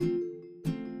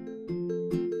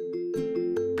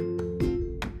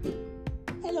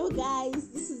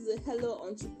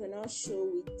Entrepreneur Show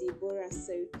with Deborah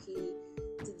Seriki.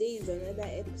 Today is another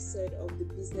episode of the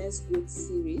Business Growth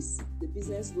Series. The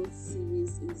Business Growth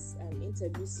Series is an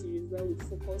interview series where we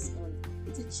focus on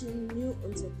teaching new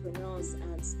entrepreneurs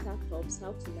and startups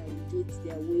how to navigate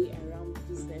their way around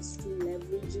business through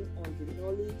leveraging on the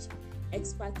knowledge,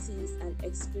 expertise, and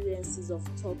experiences of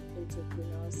top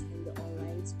entrepreneurs in the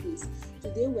online space.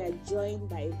 Today we are joined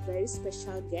by a very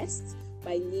special guest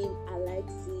by name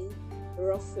Alexi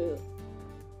Raphael.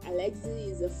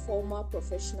 Alexi is a former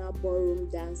professional ballroom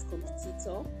dance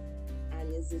competitor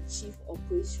and is the Chief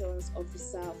Operations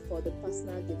Officer for the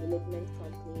personal development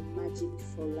company Magic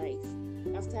for Life.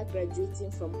 After graduating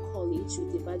from college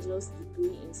with a bachelor's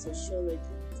degree in sociology,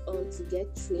 on to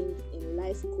get trained in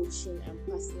life coaching and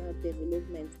personal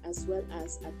development, as well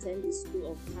as attend the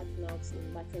School of Hard Knocks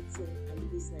in marketing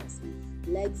and business.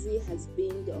 Lexi has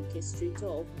been the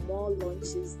orchestrator of more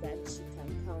launches than she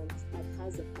can count and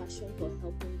has a passion for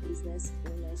helping business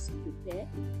owners prepare,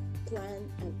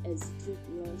 plan, and execute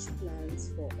launch plans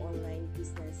for online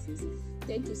businesses.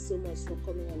 Thank you so much for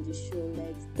coming on the show,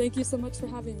 Lex. Thank you so much for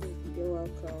having me. You're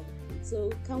welcome.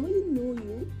 So, can we know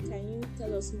you? Can you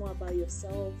tell us more about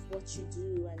yourself, what you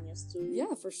do, and your story?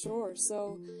 Yeah, for sure.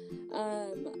 So,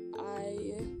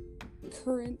 I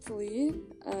currently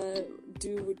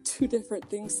do two different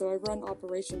things. So, I run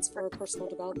operations for a personal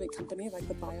development company, like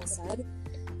the bio said,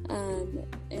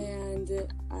 and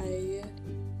I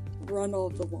run all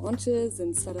of the launches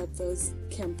and set up those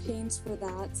campaigns for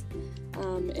that.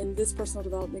 And this personal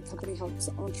development company helps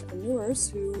entrepreneurs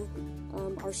who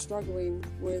are struggling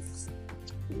with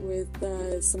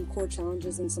some core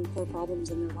challenges and some core problems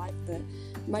in their life that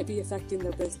might be affecting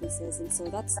their businesses. And so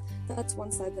that's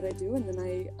one side that I do. And then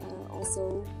I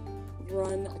also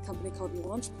run a company called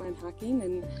Launch Plan Hacking,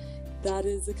 and that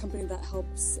is a company that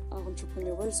helps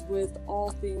entrepreneurs with all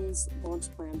things launch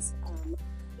plans.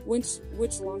 Which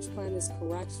launch plan is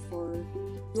correct for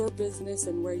your business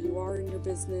and where you are in your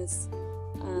business,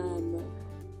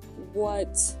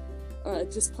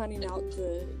 just planning out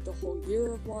the whole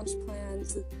year of launch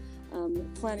plans,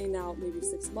 planning out maybe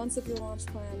 6 months of your launch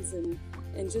plans, and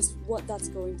just what that's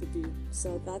going to be.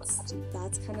 So that's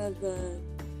kind of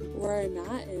where I'm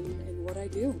at and what I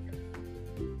do.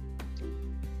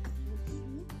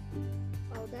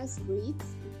 Oh, that's great.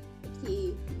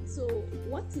 Okay, so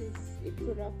what is a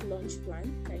product launch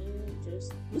plan? Can you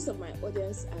most of my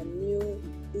audience are new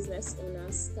business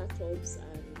owners, startups,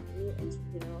 and new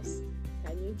entrepreneurs.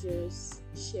 Can you just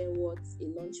share what a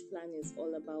launch plan is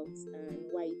all about and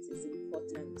why it is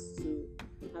important to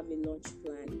have a launch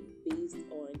plan based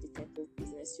on the type of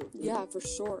business you're doing? Yeah, for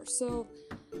sure. So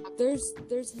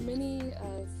there's many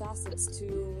facets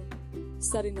to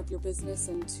setting up your business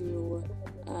and to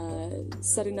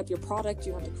setting up your product.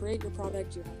 You have to create your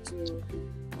product. You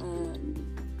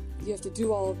have to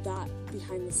do all of that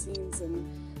behind the scenes, and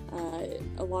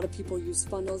a lot of people use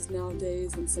funnels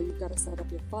nowadays, and so you've got to set up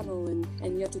your funnel and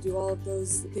you have to do all of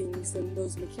those things and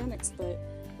those mechanics. But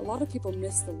a lot of people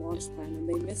miss the launch plan, and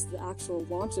they miss the actual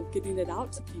launch of getting it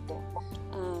out to people.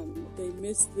 They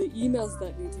miss the emails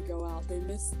that need to go out. They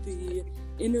miss the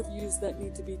interviews that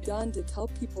need to be done to tell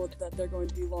people that they're going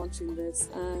to be launching this.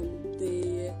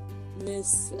 They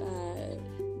miss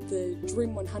the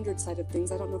Dream 100 side of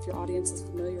things. I don't know if your audience is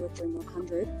familiar with Dream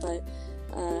 100, but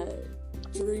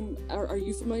are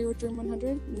you familiar with Dream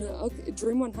 100? No. Okay.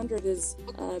 Dream 100 is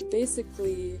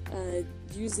basically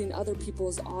using other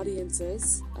people's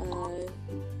audiences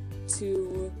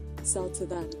to sell to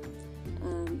them.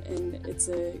 And it's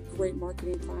a great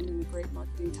marketing plan and a great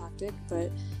marketing tactic,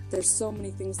 but there's so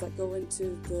many things that go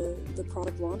into the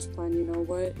product launch plan. You know,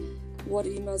 what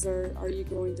emails are you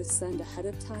going to send ahead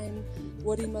of time?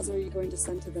 What emails are you going to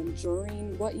send to them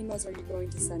during? What emails are you going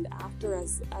to send after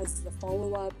as the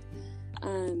follow-up?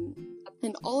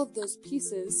 And all of those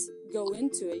pieces go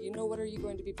into it. You know, what are you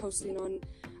going to be posting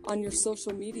on your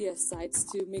social media sites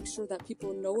to make sure that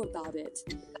people know about it?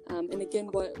 And again,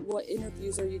 what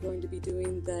interviews are you going to be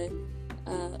doing that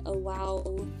allow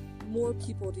more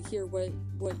people to hear what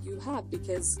you have?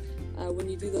 Because when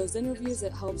you do those interviews,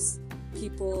 it helps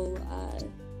people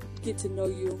get to know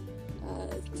you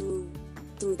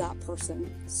through that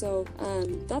person. So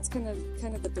that's kind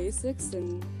of the basics,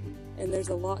 and there's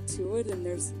a lot to it, and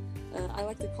there's I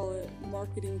like to call it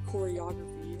marketing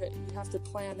choreography. You have to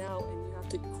plan out and you have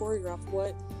to choreograph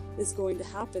what is going to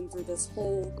happen through this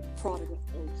whole product.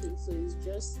 Okay, so it's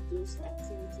just those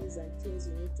activities and things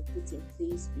you need to put in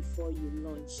place before you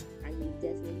launch, and you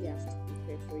definitely have to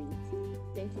prepare for it.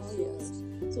 Thank you so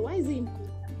much. So why is it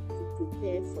important to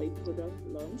prepare for a product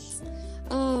launch?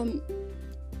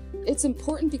 It's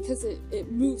important because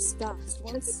it moves fast.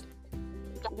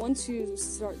 once you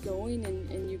start going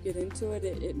and you get into it,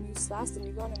 it moves fast, and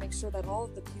you want to make sure that all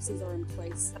of the pieces are in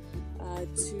place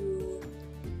to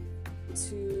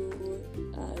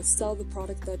sell the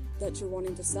product that you're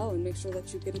wanting to sell, and make sure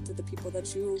that you get it to the people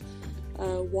that you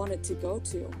want it to go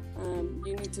to.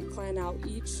 You need to plan out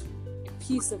each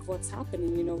piece of what's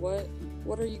happening. You know,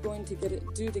 what are you going to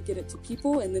do to get it to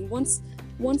people, and then once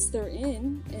they're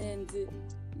in and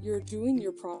you're doing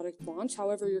your product launch,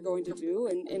 however you're going to do,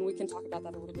 and we can talk about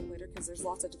that a little bit later, because there's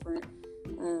lots of different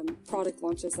product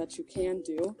launches that you can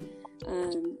do.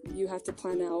 You have to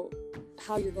plan out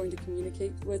how you're going to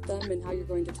communicate with them, and how you're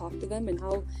going to talk to them, and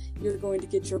how you're going to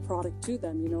get your product to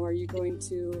them. You know, are you going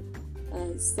to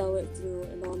sell it through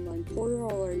an online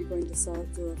portal, or are you going to sell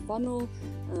it through a funnel?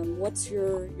 What's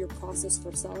your process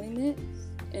for selling it?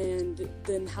 And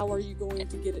then how are you going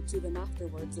to get it to them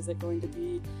afterwards? Is it going to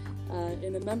be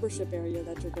in a membership area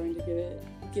that you're going to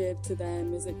give to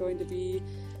them? Is it going to be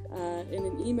in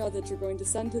an email that you're going to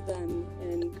send to them?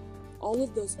 And all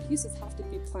of those pieces have to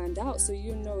be planned out, so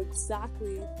you know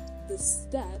exactly the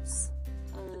steps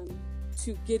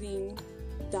to getting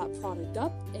that product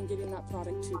up and getting that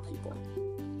product to people.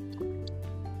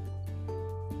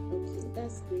 Okay,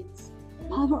 that's great.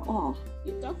 Power off.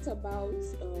 You talked about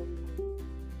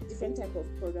different type of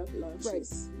product launches. Right.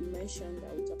 You mentioned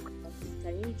that we talked about.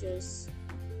 Can you just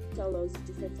tell us the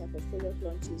different type of product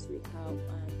launches we have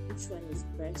and which one is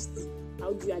best?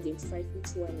 How do you identify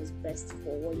which one is best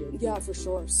for what you're doing? Yeah, for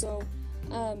sure. So,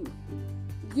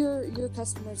 your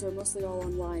customers are mostly all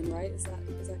online, right? Is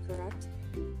that correct?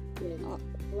 Yeah,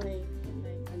 online,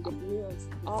 and the millions.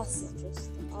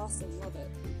 Awesome, love it.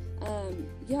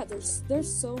 Yeah,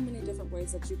 there's so many different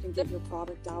ways that you can get your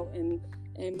product out, and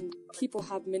people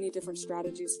have many different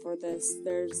strategies for this.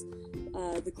 There's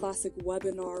the classic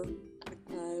webinar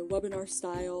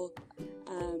style.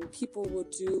 People will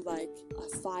do like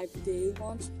a 5-day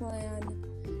launch plan.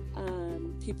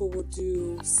 People will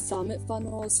do summit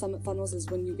funnels. Summit funnels is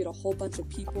when you get a whole bunch of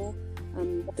people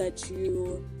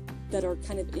that are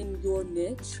kind of in your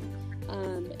niche,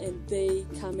 and they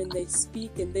come and they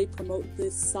speak and they promote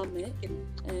this summit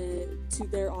to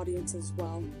their audience as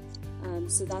well.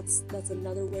 So that's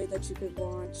another way that you could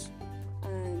launch.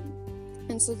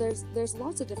 And so there's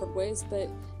lots of different ways, but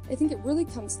I think it really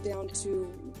comes down to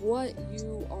what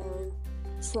you are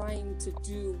trying to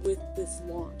do with this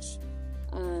launch.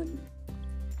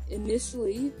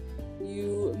 Initially,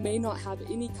 you may not have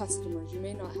any customers, you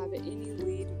may not have any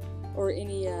lead or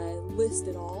any list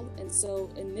at all, and so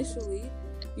initially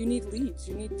you need leads,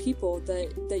 you need people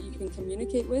that you can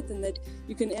communicate with and that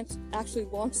you can actually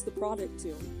launch the product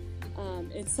to.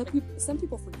 And some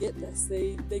people forget this.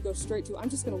 They go straight to, I'm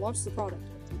just going to launch the product.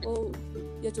 Well,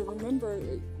 you have to remember,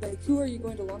 like, who are you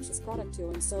going to launch this product to?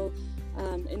 And so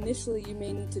initially you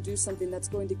may need to do something that's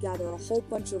going to gather a whole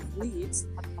bunch of leads,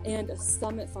 and a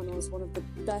summit funnel is one of the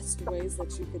best ways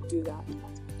that you could do that.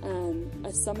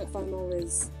 A summit funnel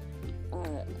is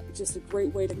just a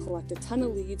great way to collect a ton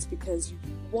of leads, because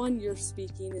one, you're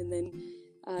speaking, and then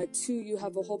two, you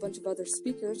have a whole bunch of other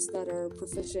speakers that are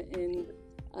proficient in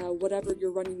whatever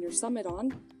you're running your summit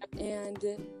on, and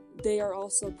they are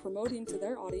also promoting to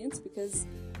their audience, because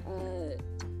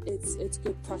it's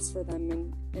good press for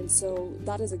them, and so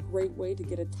that is a great way to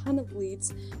get a ton of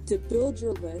leads, to build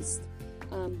your list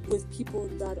with people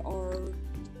that are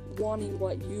wanting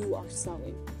what you are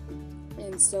selling.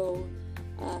 And so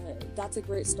that's a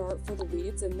great start for the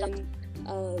leads. And then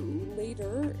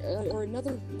later, or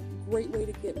another great way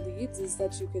to get leads is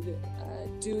that you could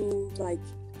do like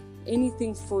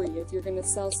anything free. If you're going to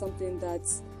sell something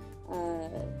that's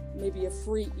maybe a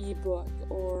free ebook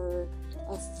or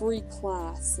a free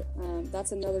class,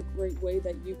 that's another great way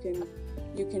that you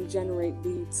can generate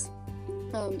leads.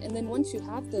 And then once you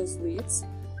have those leads,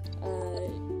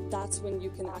 that's when you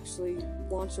can actually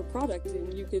launch your product,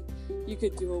 and you could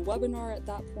do a webinar at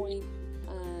that point.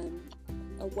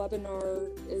 A webinar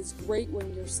is great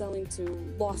when you're selling to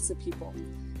lots of people,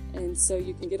 and so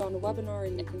you can get on a webinar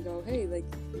and you can go, hey, like,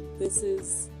 this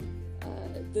is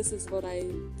what I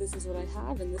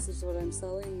have, and this is what I'm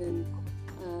selling,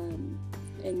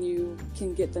 and you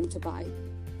can get them to buy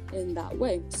in that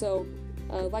way. So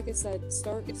like I said,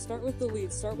 start with the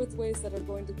leads. Start with ways that are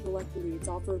going to collect leads.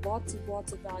 Offer lots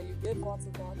of value. Give lots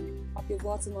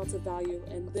and lots of value.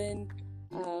 And then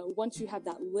once you have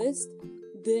that list,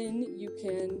 then you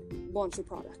can launch your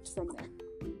product from there.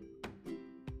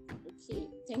 Okay,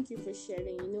 thank you for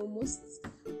sharing. You know,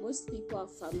 most people are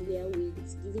familiar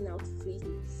with giving out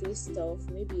free stuff,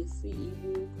 maybe a free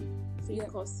ebook, free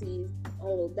courses.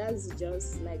 Oh, that's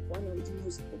just like one of the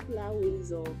most popular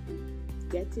ways of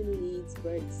getting leads,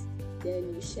 but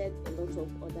Then you shared a lot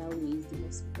of other ways. The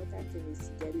most important thing is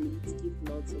to get leads, give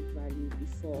lots of value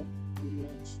before you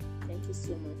launch. Thank you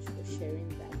so much for sharing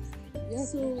that. Yeah.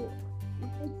 So,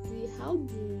 let's see, how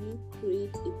do you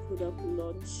create a product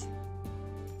launch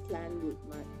plan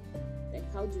roadmap? Like,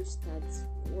 how do you start?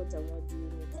 What and what do you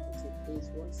need to put in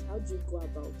place? How do you go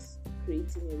about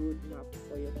creating a roadmap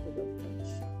for your product launch?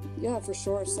 Yeah, for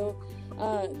sure. So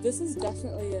this is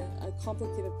definitely a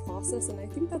complicated process, and I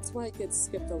think that's why it gets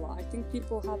skipped a lot. I think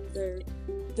people have their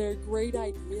great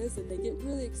ideas and they get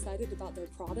really excited about their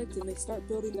product and they start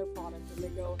building their product and they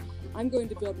go, I'm going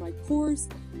to build my course,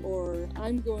 or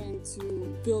I'm going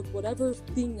to build whatever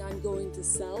thing I'm going to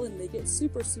sell, and they get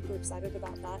super, super excited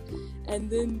about that. And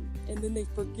then they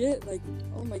forget, like,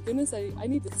 oh my goodness, I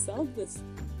need to sell this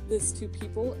to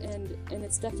people, and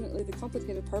it's definitely the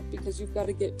complicated part, because you've got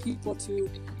to get people to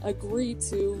agree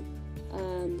to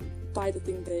buy the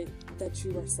thing that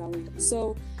you are selling.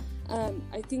 So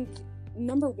I think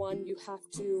number one, you have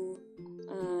to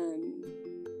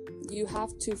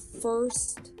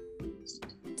first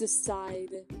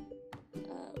decide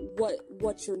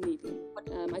what you're needing.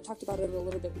 I talked about it a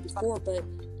little bit before, but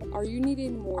are you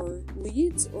needing more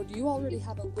leads, or do you already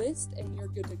have a list and you're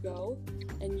good to go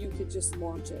and you could just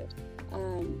launch it?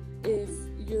 If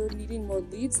you're needing more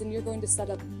leads, then you're going to set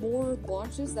up more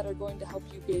launches that are going to help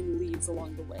you gain leads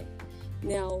along the way.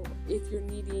 Now, if you're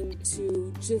needing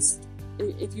to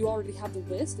if you already have the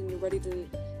list and you're ready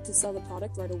to sell the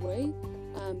product right away,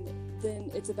 then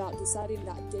it's about deciding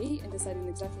that date and deciding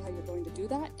exactly how you're going to do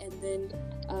that, and then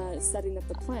setting up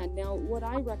the plan. Now, what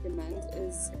I recommend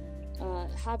is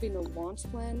having a launch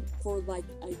plan for like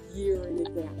a year in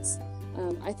advance.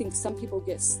 I think some people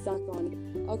get stuck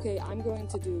on, okay, I'm going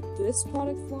to do this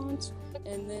product launch,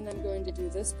 and then I'm going to do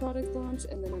this product launch,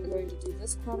 and then I'm going to do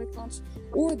this product launch,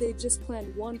 or they just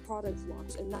plan one product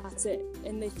launch and that's it,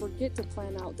 and they forget to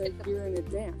plan out their year in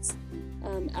advance.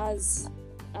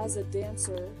 As a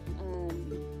dancer,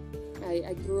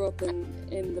 I grew up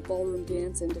in the ballroom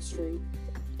dance industry,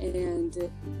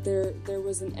 and there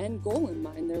was an end goal in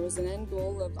mind. There was an end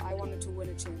goal of, I wanted to win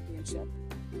a championship.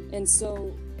 And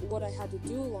so what I had to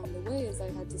do along the way is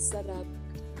I had to set up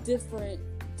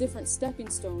different stepping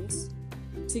stones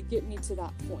to get me to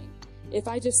that point. If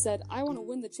I just said, I want to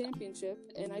win the championship,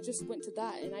 and I just went to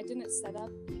that, and I didn't set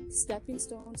up stepping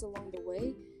stones along the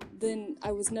way, then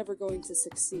I was never going to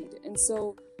succeed. And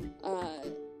so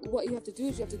what you have to do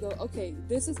is you have to go, okay,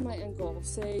 this is my end goal.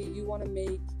 Say you want to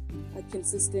make a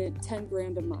consistent 10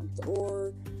 grand a month,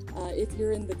 or if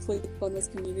you're in the ClickFunnels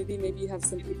community, maybe you have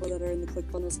some people that are in the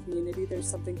ClickFunnels community. There's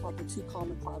something called the 2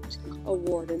 Comma Club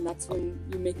Award, and that's when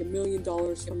you make $1 million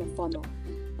from a funnel.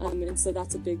 And so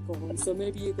that's a big goal. And so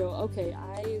maybe you go, okay,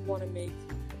 I want to make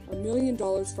 $1 million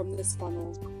from this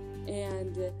funnel,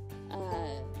 and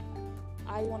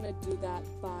I want to do that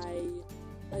by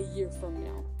a year from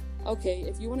now. Okay,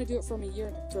 if you want to do it from a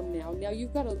year from now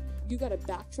you've got to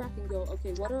backtrack and go,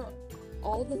 okay, what are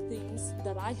all the things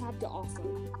that I have to offer,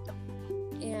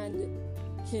 and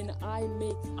can I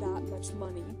make that much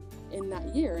money in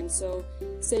that year? And so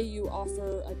say you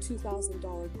offer a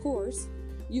 $2,000 course,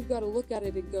 you've got to look at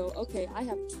it and go, okay, I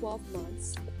have 12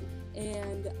 months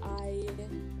and I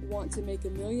want to make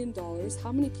 $1 million.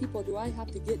 How many people do I have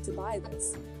to get to buy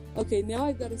this? Okay, now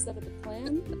I've got to set up a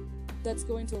plan that's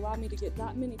going to allow me to get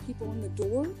that many people in the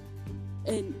door,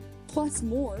 and plus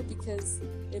more, because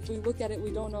if we look at it,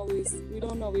 we don't always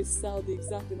sell the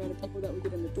exact amount of people that we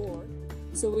get in the door.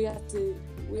 So we have to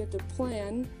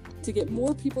plan to get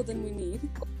more people than we need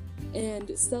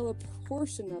and sell a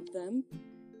portion of them,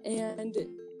 and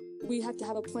we have to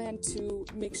have a plan to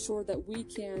make sure that we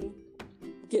can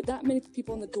get that many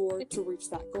people in the door to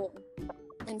reach that goal.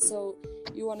 And so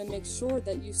you want to make sure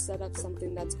that you set up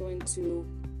something that's going to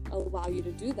allow you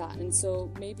to do that. And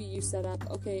so maybe you set up,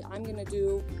 okay, I'm going to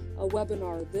do a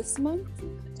webinar this month,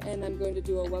 and I'm going to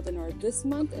do a webinar this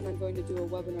month, and I'm going to do a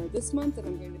webinar this month, and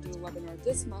I'm going to do a webinar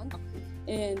this month,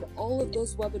 and all of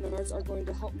those webinars are going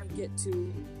to help me get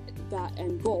to that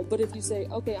end goal. But if you say,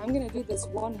 okay, I'm going to do this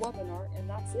one webinar and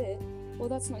that's it, well,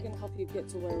 that's not going to help you get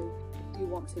to where you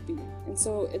want to be. And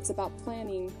so it's about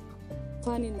planning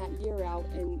that year out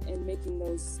and making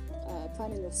those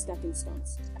planning those stepping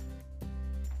stones.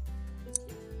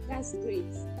 That's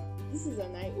great. This is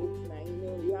an eye-opener.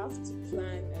 You have to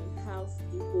plan and have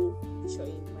the whole picture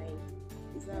in mind.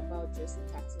 It's not about just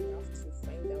starting. You have to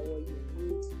find out what you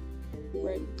need and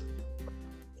then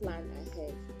plan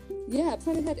ahead. Yeah,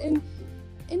 plan ahead. And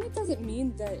it doesn't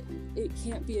mean that it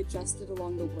can't be adjusted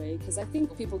along the way, because I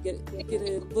think people get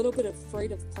a little bit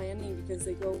afraid of planning because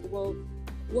they go, well,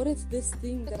 what if this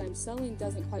thing that I'm selling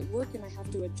doesn't quite work and I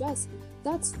have to adjust?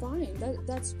 That's fine.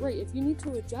 That's great. If you need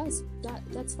to adjust,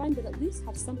 that's fine, but at least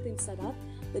have something set up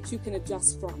that you can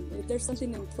adjust from. If there's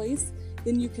something in place,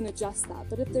 then you can adjust that.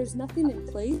 But if there's nothing in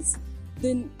place,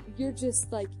 then you're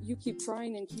just like, you keep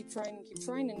trying and keep trying and keep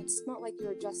trying, and it's not like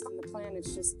you're adjusting the plan.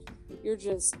 It's just, you're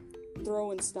just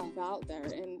throwing stuff out there.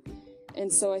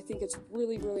 And so I think it's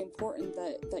really, really important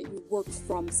that you work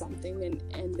from something,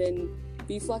 and then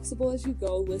be flexible as you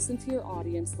go. Listen to your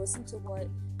audience, listen to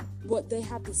what they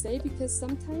have to say, because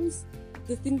sometimes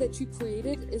the thing that you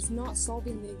created is not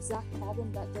solving the exact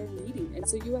problem that they're needing. And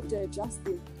so you have to adjust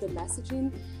the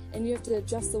messaging, and you have to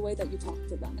adjust the way that you talk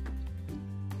to them.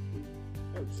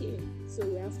 Okay, so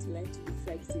we have to learn to be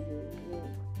flexible,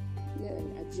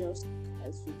 and adjust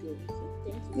as we go. So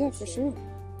thank you. Yeah, for sure.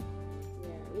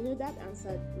 Yeah, that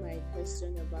answered my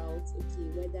question about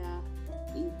whether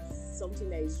it's something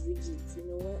that is rigid.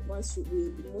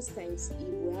 Most times if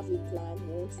we have a plan,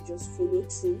 we want to just follow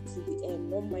through to the end,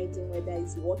 not minding whether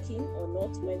it's working or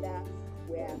not, whether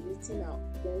we are meeting our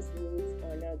goals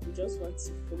or not. We just want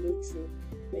to follow through.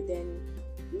 But then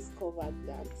we've covered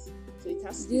that, so it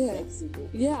has to be flexible.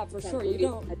 Yeah, for sure. You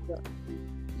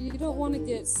don't want to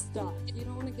get stuck. You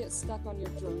don't want to get stuck on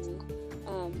your journey.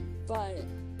 But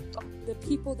the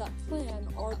people that plan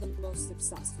are the most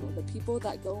successful. The people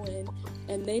that go in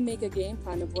and they make a game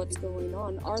plan of what's going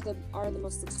on are the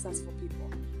most successful people.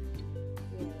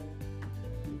 Yeah.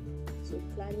 So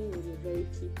planning is a very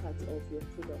key part of your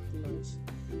product launch.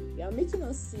 You are making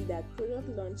us see that product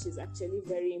launch is actually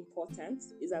very important.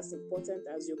 It's as important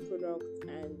as your product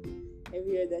and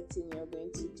every other thing you're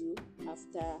going to do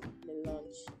after the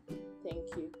launch.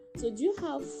 Thank you. So do you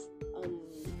have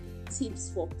tips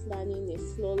for planning a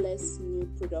flawless new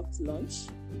product launch?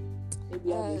 Maybe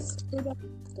you have a product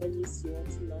service you want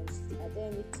to launch. Are there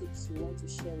any tips you want to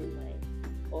share with my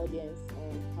audience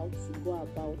on how to go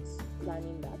about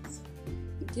planning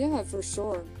that? Yeah, for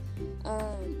sure.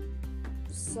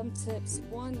 Some tips.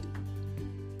 One,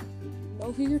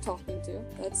 know who you're talking to.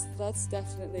 That's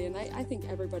definitely, and I think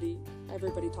everybody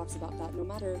talks about that. No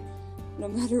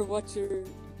matter what you're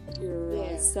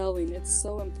selling, it's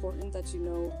so important that you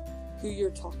know who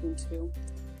you're talking to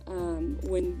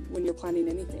when you're planning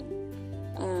anything.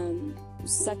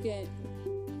 Second,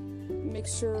 make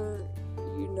sure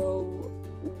you know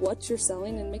what you're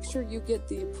selling, and make sure you get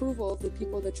the approval of the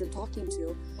people that you're talking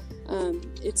to.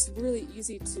 It's really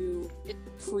easy to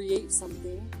create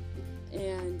something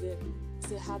and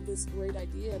to have this great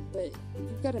idea, but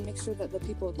you've got to make sure that the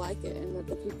people like it, and that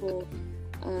the people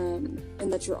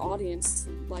and that your audience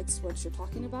likes what you're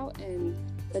talking about, and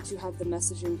that you have the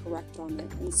messaging correct on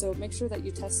it. And so make sure that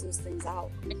you test those things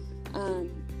out.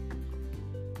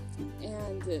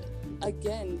 And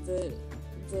again,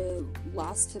 the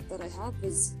last tip that I have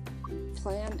is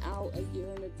plan out a year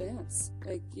in advance.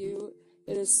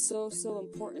 It is so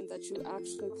important that you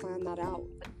actually plan that out,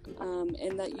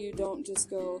 and that you don't just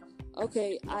go,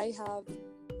 okay, I have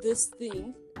this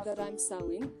thing that I'm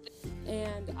selling,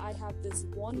 and I have this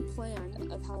one plan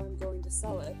of how I'm going to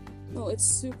sell it. No, it's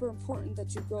super important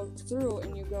that you go through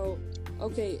and you go,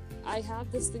 okay, I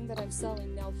have this thing that I'm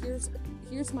selling. Now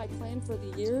here's my plan for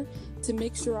the year to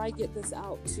make sure I get this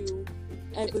out to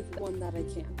everyone that I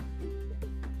can.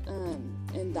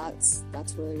 And that's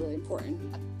really, really important.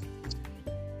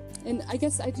 And I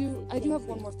guess I do have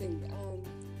one more thing.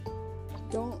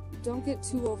 Don't get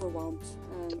too overwhelmed.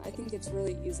 I think it's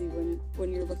really easy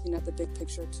when you're looking at the big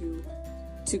picture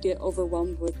to get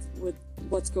overwhelmed with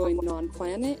what's going on.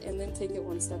 Plan it and then take it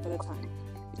one step at a time.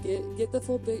 Get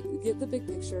the big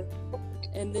picture,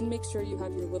 and then make sure you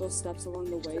have your little steps along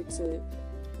the way to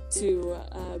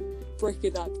break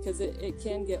it up, because it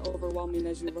can get overwhelming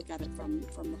as you look at it from the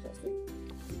whole thing.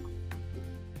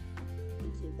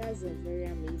 Okay, that's a very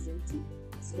amazing tip.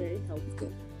 It's very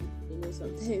helpful.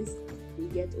 Sometimes we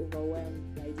get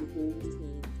overwhelmed by the whole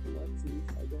thing. What if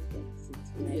I don't get it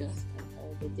right? Yeah. And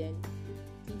all, but then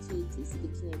it is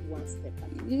taking it one step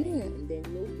at a time, and then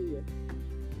know who you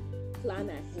plan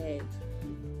ahead.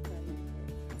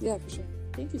 Yeah, for sure.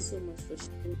 Thank you so much for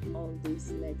sharing all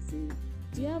this, Lexi.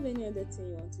 Do you have any other thing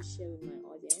you want to share with my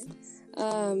audience?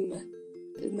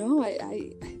 No,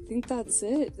 I think that's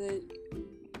it.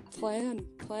 Plan.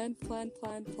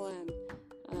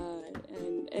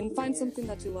 And find something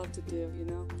that you love to do,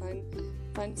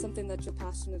 find something that you're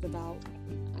passionate about,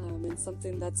 and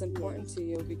something that's important to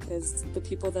you, because the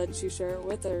people that you share it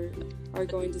with are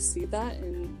going to see that,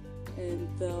 and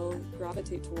they'll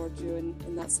gravitate towards you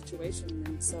in that situation.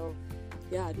 And so,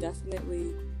 yeah,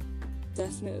 definitely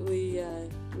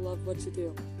love what you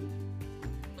do.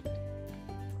 All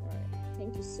right.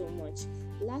 Thank you you so much.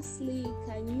 Lastly,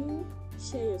 can you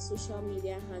share your social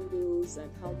media handles and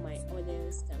how my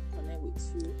audience can connect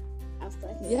with you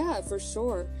after here? Yeah, for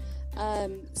sure.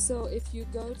 So if you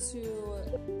go to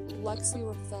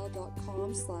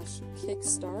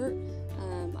lexirafael.com/kickstart,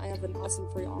 I have an awesome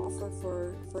free offer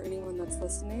for anyone that's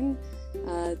listening,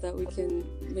 that we can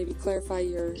maybe clarify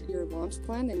your launch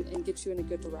plan and get you in a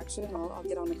good direction. I'll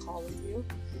get on a call with you.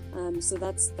 So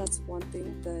that's one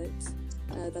thing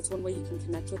that's one way you can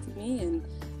connect with me. And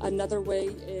another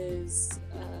way is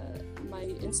my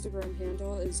Instagram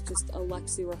handle is just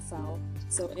Alexi Rafael.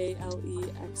 So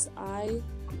ALEXIRUFFELL.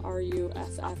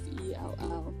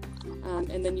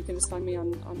 And then you can just find me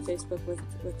on Facebook with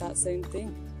that same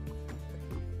thing.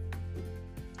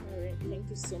 All right, thank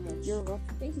you so much. You're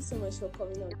welcome. Thank you so much for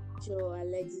coming on, Joe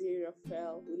Alexi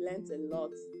Rafael. We learned a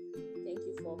lot. Thank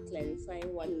you for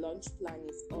clarifying what launch plan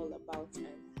is all about and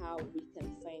how we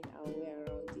can find our way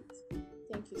around it.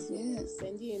 Thank you so much.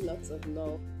 Sending you lots of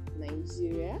love,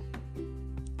 Nigeria.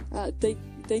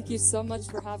 Thank you so much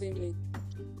for having me.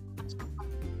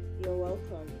 You're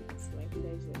welcome. It's my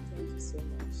pleasure. Thank you so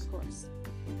much. Of course.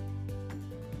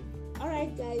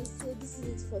 Alright guys, so this is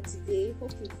it for today.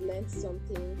 Hope you've learned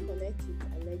something. Connect with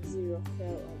Alexi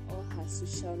Rafael on all her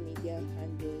social media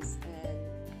handles, and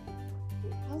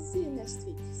I'll see you next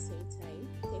week, same time.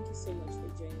 Thank you so much for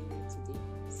joining me today.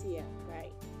 See ya.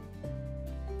 Bye.